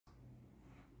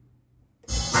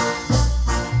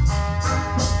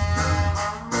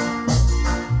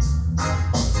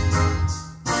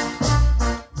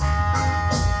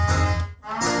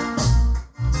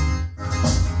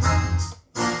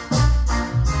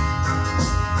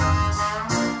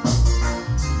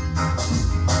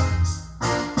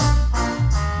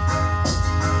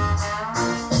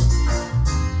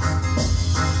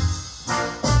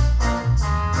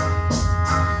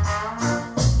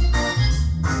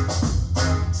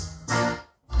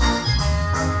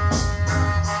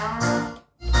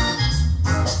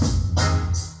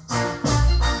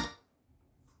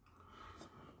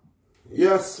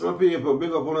my people,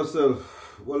 big up on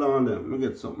yourself. Hold on them, let me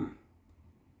get something.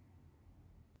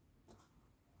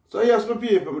 So yes, my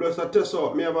people, I just test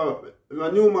out. I have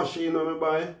a new machine I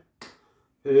buy.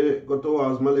 Hey, go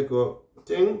towards my little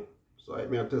thing. So I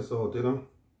may test out, you know.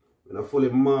 I'm not fully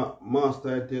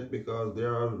master it yet because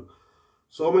there are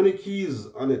so many keys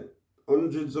on it.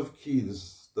 Hundreds of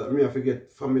keys that I have to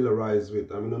get familiarized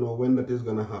with. I don't know when that is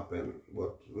gonna happen,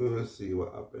 but we will see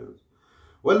what happens.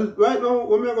 Well, right now,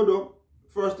 what I'm gonna do,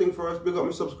 first thing first, big up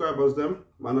my subscribers, them,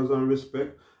 manners and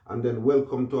respect, and then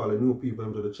welcome to all the new people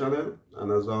into the channel.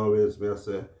 And as always, may I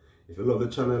say, if you love the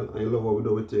channel and you love what we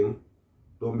do with things,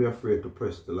 don't be afraid to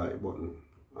press the like button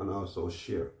and also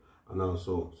share and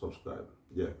also subscribe.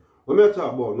 Yeah. What I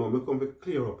talk about now, I come to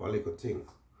clear up a little thing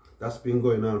that's been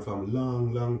going on from a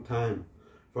long time.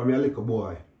 From a little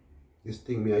boy. This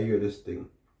thing, I hear this thing.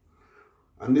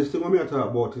 And this thing what I talk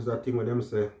about is that thing where them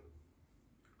say,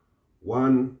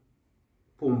 one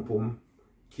pum pum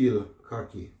kill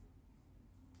cocky.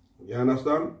 You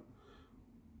understand?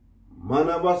 Man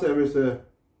of us say, say,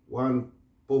 one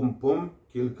pum pum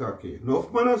kill cocky. Now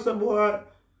if man say, boy,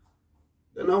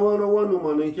 then I want one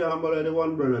woman, you can't bother the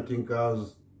one brother thing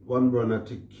cause one brother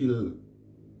to kill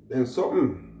then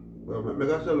something. Well, I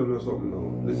can tell you something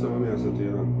now. Listen what I say to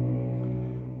you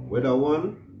now. Whether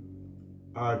 1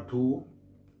 or 2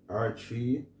 or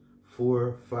 3,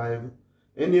 4, 5,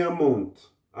 any amount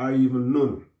or even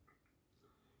none.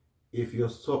 If you're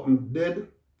something dead,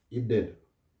 it dead.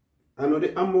 I know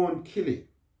the amount kill it.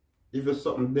 If you're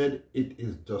something dead, it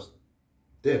is just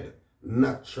dead.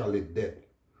 Naturally dead.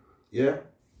 Yeah?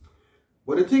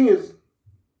 But the thing is,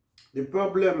 the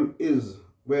problem is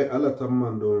where a lot of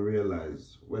men don't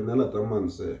realize. When a lot of men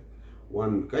say,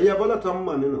 one, because you have a lot of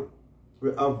men, you know. We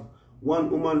have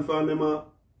one woman from them a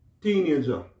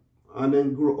teenager and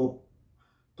then grow up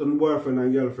to boyfriend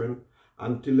and girlfriend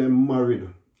until them married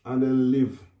and then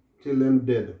live till them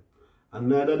dead. And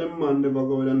neither the man never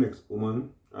go with the next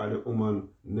woman or the woman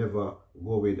never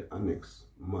go with a next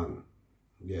man.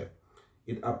 Yeah.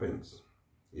 It happens.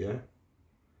 Yeah.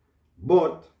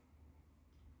 But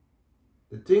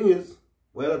the thing is,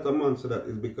 why a lot of men say that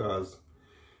is because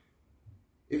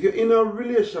if you're in a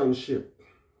relationship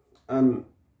and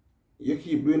you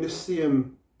keep doing the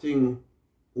same thing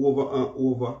over and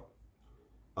over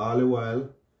all the while,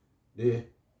 the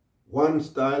one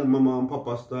style, mama and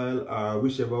papa style, or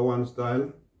whichever one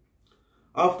style,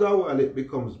 after a while it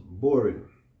becomes boring.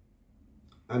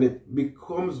 And it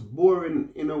becomes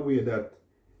boring in a way that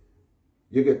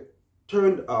you get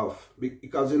turned off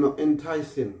because you're not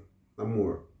enticing no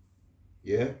more.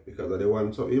 Yeah, because of the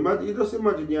one. So imagine, you just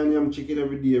imagine you and yam chicken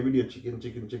every day,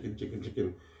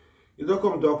 chicken. You don't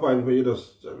come to a point where you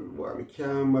just, well, I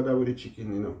can't bother with the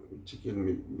chicken, you know,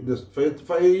 chicken. You just,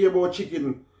 for you hear about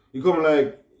chicken, you come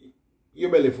like, your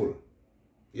belly full.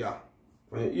 Yeah.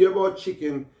 When you hear about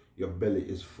chicken, your belly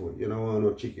is full. You don't want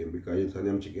no chicken because you eat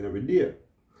them chicken every day.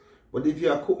 But if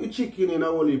you cook the chicken in a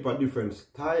whole heap of different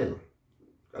style,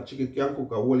 a chicken can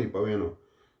cook a whole heap of, you know,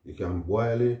 you can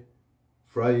boil it,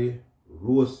 fry it,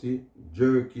 roast it,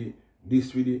 jerky,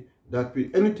 this with it, that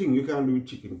with anything you can do with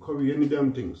chicken, curry, any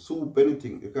damn thing, soup,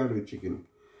 anything you can do with chicken.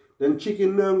 Then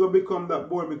chicken now gonna become that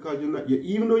boring because you're not,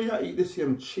 even though you eat the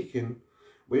same chicken,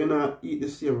 but you not eat the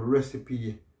same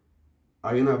recipe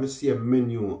or you not have the same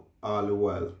menu all the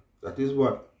while. That is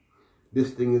what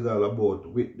this thing is all about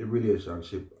with the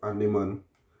relationship and the man.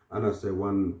 And I say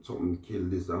one something kill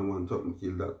this and one something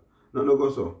kill that. No go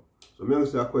so. So me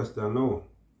answer a question now.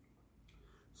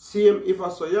 Same if I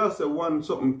saw you say one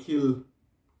something kill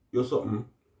your something,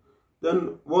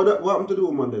 then what happened to the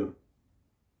woman then?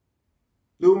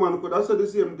 The woman could have said the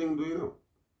same thing, do you know?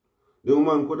 The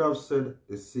woman could have said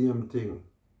the same thing.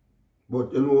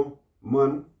 But you know,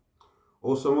 man,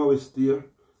 or somehow we stay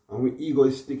and we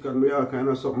egoistic and we are kind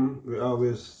of something, we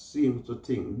always seem to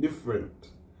think different.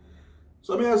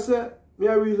 So me I say, me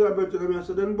I reason about it, me I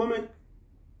say, then but make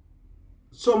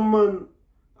some man,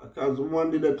 because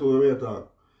one did that to me talk.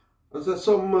 I said,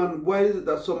 some man, why is it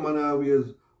that some man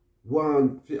always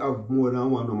want to have more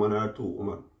than one woman or two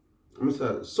women? I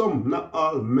say, some, not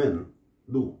all men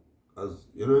do, as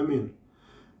you know what I mean?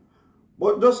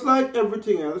 But just like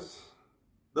everything else,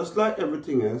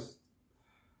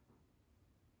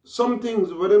 some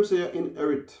things, what them say,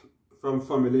 inherit from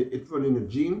family, it run in the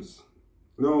genes.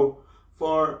 Now,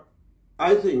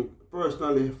 I think,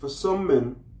 personally, for some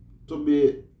men to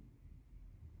be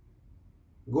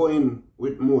going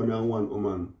with more than one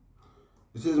woman,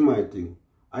 this is my thing.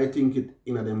 I think it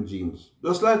in them genes.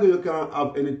 Just like you can't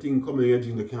have anything coming in your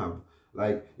genes, you can have,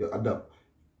 like you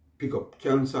pick up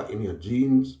cancer in your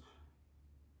genes,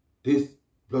 this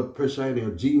blood pressure in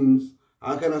your genes,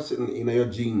 all kind of sitting in your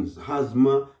genes.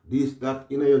 Asthma, this, that,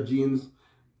 in your genes,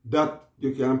 that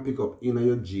you can pick up in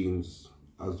your genes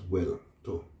as well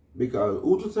too. Because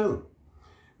who to tell?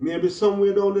 Maybe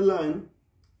somewhere down the line,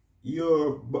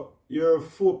 your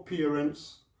 4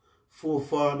 parents, 4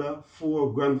 father,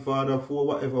 4 grandfather, 4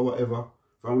 whatever,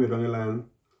 from way down the line,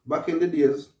 back in the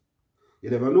days, you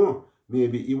never know.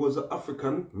 Maybe he was an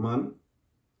African man.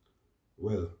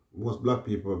 Well, most black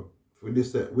people with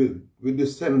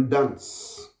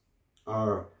descendants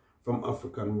are from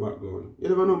African background. You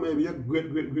never know, maybe your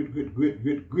great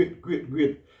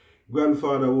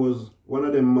grandfather was one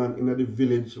of them man in the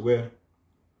village where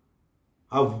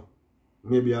have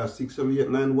maybe a 6, 7, 8,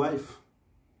 9 wife,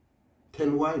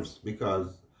 10 wives,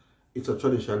 because it's a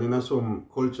tradition in some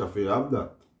culture for you have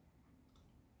that.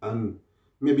 And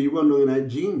maybe you run down in your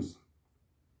genes.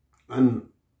 And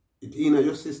it in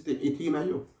your system, it in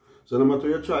you. So no matter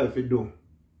what you try if you do,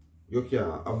 you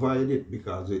can't avoid it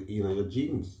because it's in your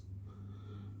genes.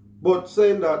 But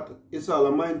saying that, it's all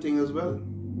a mind thing as well.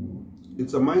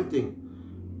 It's a mind thing.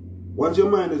 Once your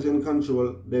mind is in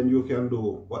control, then you can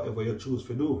do whatever you choose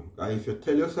to do. And if you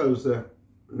tell yourself, say,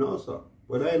 no sir,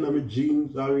 whether in my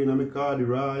jeans, or in my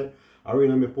corduroy, or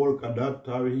in my polka dot,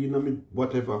 or in my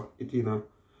whatever, it in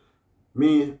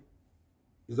me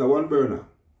is a one burner.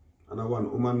 And a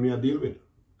one woman me I deal with.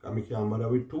 Because I can't bother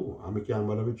with 2, and I can't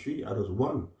bother with 3, I just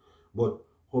 1. But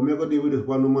how me going to deal with this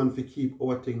one woman to keep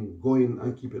our thing going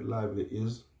and keep it lively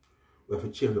is we have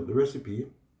to change up the recipe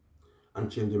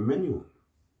and change the menu.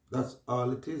 That's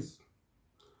all it is.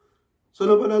 So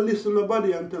nobody listen to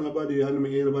nobody and tell nobody and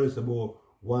make anybody say about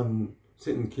one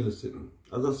sitting kill sitting.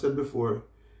 As I said before,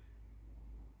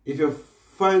 if you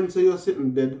find say you're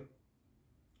sitting dead,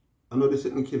 another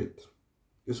sitting kill it.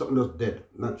 It's something that's dead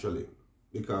naturally.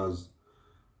 Because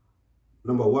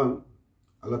number 1,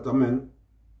 a lot of men,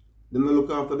 they don't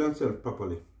look after themselves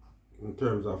properly in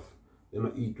terms of they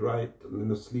don't eat right, and they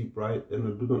don't sleep right, they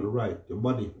don't do nothing right. Your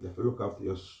body, you have to look after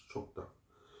your structure.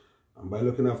 And by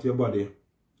looking after your body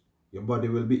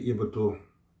will be able to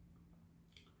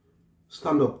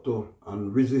stand up to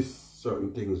and resist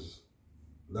certain things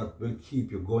that will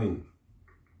keep you going.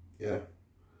 Yeah.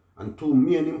 And 2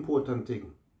 main important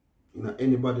things in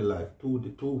anybody's life,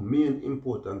 the two main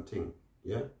important things,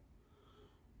 yeah,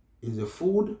 is the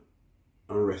food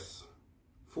and rest.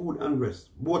 Food and rest.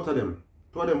 Both of them.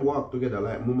 2 of them work together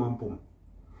like mum and pum.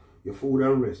 Your food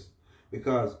and rest.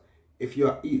 Because if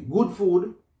you eat good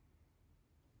food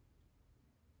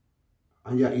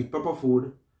and you eat proper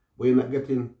food, but you're not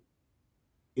getting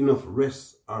enough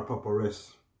rest or proper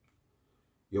rest,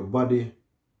 your body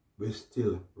will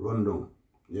still run down.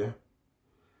 Yeah.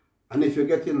 And if you're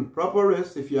getting proper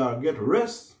rest, if you get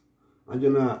rest and you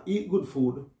not eat good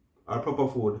food or proper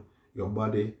food, your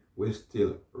body will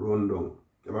still run down.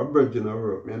 I have a virgin at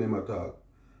work, me and him talk.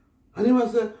 And he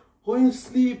must say, how he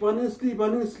sleep and he sleep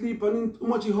and he sleep and how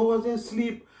much hours he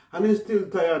sleep and he's still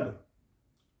tired.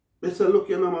 They say, look,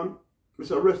 you know, man, I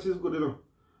say, rest is good, you know.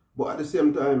 But at the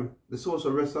same time, the source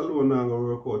of rest alone not going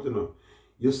to work out, you know.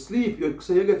 You sleep,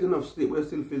 so you get enough sleep, but you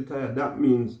still feel tired. That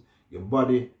means your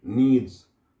body needs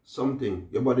something.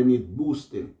 Your body needs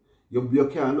boosting. You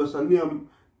can't just name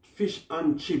fish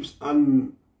and chips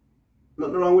and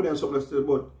nothing wrong with them, something still,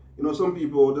 but you know, some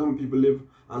people live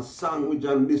on sandwich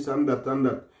and this and that and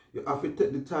that. You have to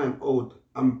take the time out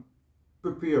and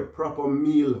prepare proper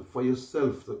meal for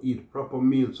yourself to eat proper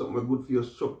meal, something good for your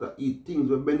structure. Eat things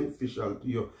that are beneficial to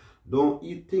you. Don't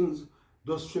eat things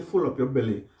just to fill up your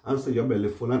belly and say your belly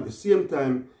full. And at the same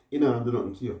time, you don't do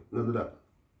nothing to you. Don't do that.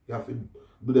 You have to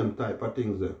do them type of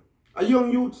things there. A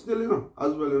young youth still, you know,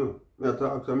 as well, you know. I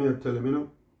talk to me and tell him, you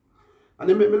know. And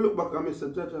they make me look back and I say,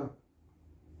 Jaja,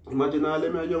 imagine all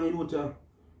them young youth here,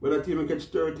 where the team catch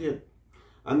 38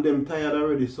 and them tired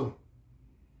already, so.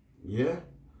 Yeah.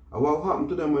 And what happened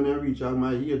to them when they reach out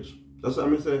my age? That's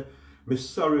why I say, I'm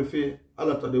sorry for a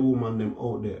lot of the women them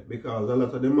out there, because a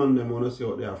lot of the man them want to see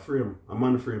out there frame, a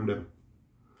man frame them.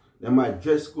 They might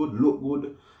dress good, look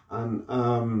good,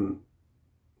 and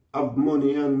have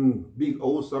money and big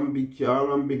house and big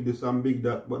car and big this and big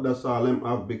that, but that's all them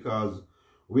have, because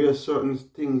where certain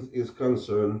things is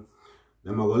concerned,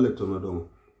 them are going to let them down.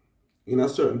 In a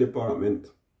certain department,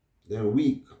 they're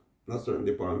weak in a certain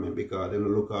department because they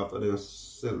don't look after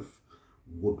themselves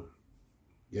good.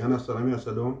 You understand what I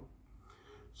say, don't?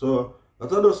 So,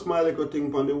 that's a just smile like a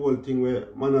thing from the whole thing where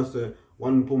man say,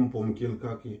 one pum pum kill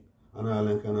khaki and all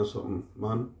that kind of something.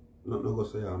 Man, not no go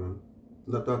so, yeah, man.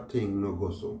 Not a thing no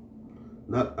go so.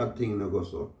 Not a thing no go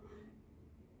so.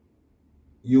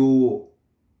 You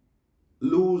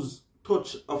lose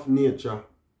touch of nature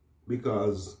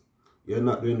because you're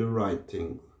not doing the right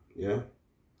thing. yeah?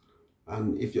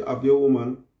 And if you have your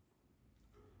woman,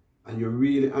 and you're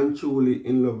really and truly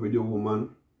in love with your woman,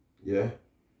 yeah,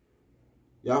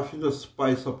 you have to just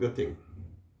spice up your thing.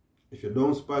 If you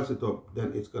don't spice it up,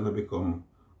 then it's going to become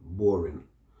boring.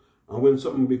 And when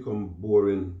something becomes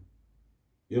boring,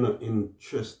 you're not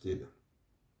interested.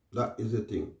 That is the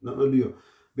thing. Not do you.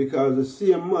 Because the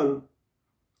same man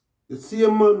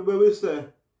where we say,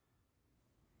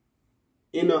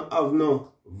 you know, have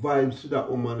no vibes to that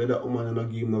woman you not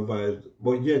give him no vibes.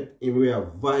 But yet, if we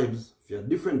have vibes for a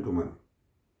different woman.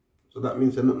 So that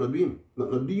means you're not do him,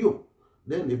 not do you.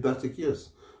 Then, if that's the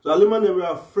case. So, all the man never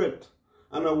have fret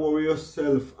and I worry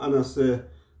yourself and I say,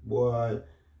 boy,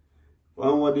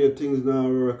 what do things now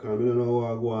work and you don't know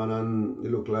what go on and you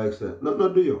look like say,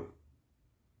 not do you.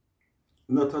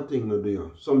 Not a thing not do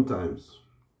you. Sometimes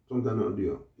not do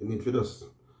you. You need to just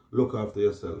look after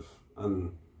yourself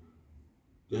and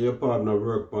your partner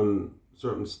work on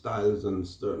certain styles and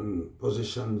certain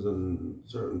positions and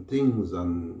certain things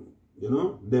and you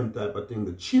know, them type of thing.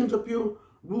 To change up your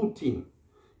routine.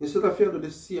 Instead of you do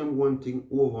the same one thing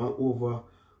over and over,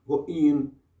 go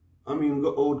in,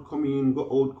 go out, come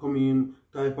in,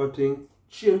 type of thing.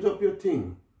 Change up your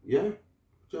thing, yeah?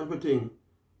 Change up your thing.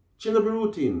 Change up your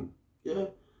routine, yeah?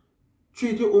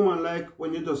 Treat your woman like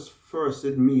when you just first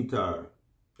said meet her.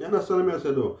 You understand what I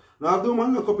said though? Now if the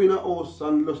woman lock up in a house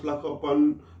and just lock up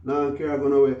and now care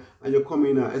going away and you come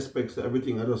in and expect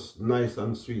everything are just nice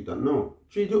and sweet and no.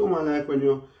 Treat your woman like when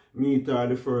you meet her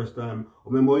the first time.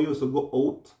 Remember you used to go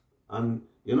out and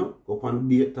you know, go up on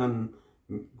date and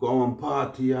go on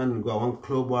party and go on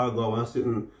club or go on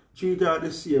sitting. Treat her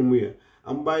the same way.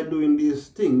 And by doing these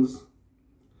things,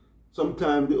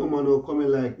 sometimes the woman will come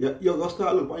in like, you're going to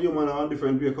start look at your woman on a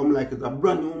different way, come like it's a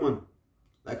brand new woman.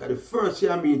 Like at the first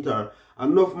year meet her,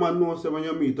 enough man knows when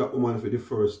you meet a woman for the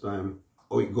first time,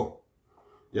 how it go.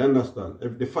 You understand?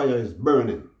 If the fire is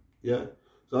burning, yeah?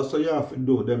 So that's how you have to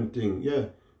do them things, yeah?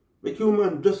 Make your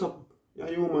woman dress up, yeah,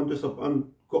 your woman dress up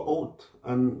and go out,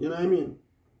 and you know what I mean?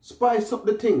 Spice up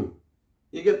the thing.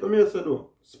 You get what I say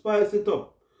though? Spice it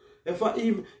up.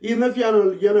 Even if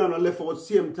you're not left out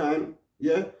same time,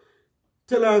 yeah?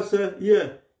 Tell her, say, yeah,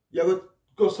 you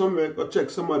go somewhere, go check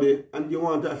somebody, and you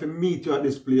want her to meet you at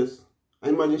this place.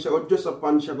 And imagine she go dress up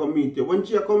and she go meet you. When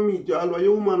she come meet you, all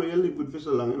your woman you live with for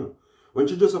so long, you know. When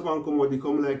she dress up and come out, they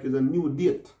come like it's a new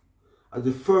date. As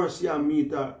the first year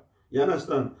meet her, you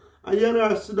understand? And you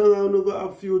know, sit down and go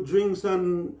have a few drinks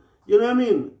and, you know what I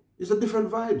mean? It's a different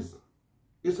vibes.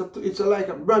 It's like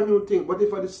a brand new thing. But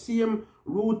if at the same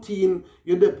routine,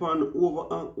 you depend over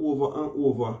and over and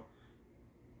over,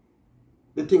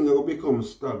 the thing will become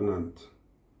stagnant.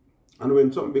 And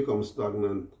when something becomes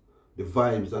stagnant, the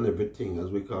vibes and everything, as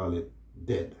we call it,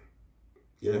 dead.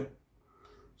 Yeah?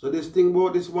 So this thing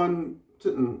about this one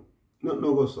sitting, not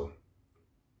no go so.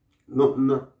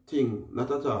 Nothing,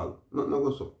 not at all. Not no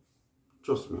go so.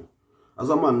 Trust me. As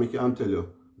a man, I can tell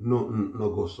you, nothing no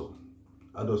go so.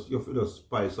 You have to just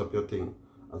spice up your thing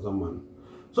as a man.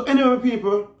 So anyway,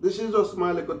 people, this is just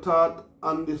my little thought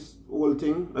on this whole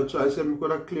thing. I try to say we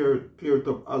could have clear it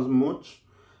up as much.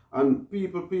 And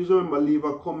people, please remember, leave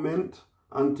a comment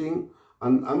and thing.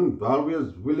 And I'm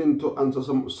always willing to answer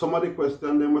some of the questions.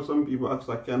 Then when some people ask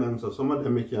I can answer, some of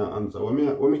them I can't answer.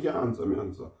 When me can answer, me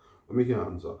answer. When me can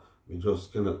answer, me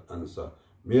just cannot answer.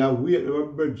 Me I wait for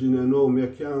virgin, you know, me I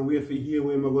can't wait for hear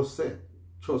what I'm going to say.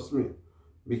 Trust me.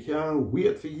 Me can't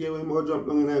wait for hear what I'm going to jump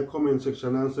down in the comment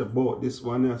section and say about this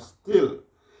one here still.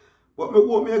 But me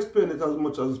want me explain it as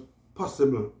much as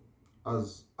possible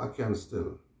as I can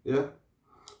still. Yeah?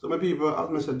 So my people,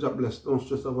 as I said, God bless, don't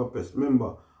stress over pest.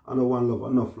 Remember, I know one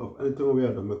love, enough love. Anything we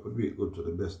have done, we could do it good to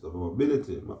the best of our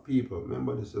ability. My people,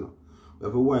 remember this, you know. We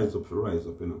have to wise up, to rise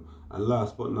up, you know. And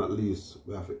last but not least,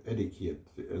 we have to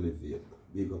educate, to elevate.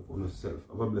 Big up on yourself.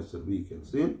 Have a blessed weekend.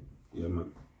 See? Yeah,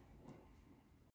 man.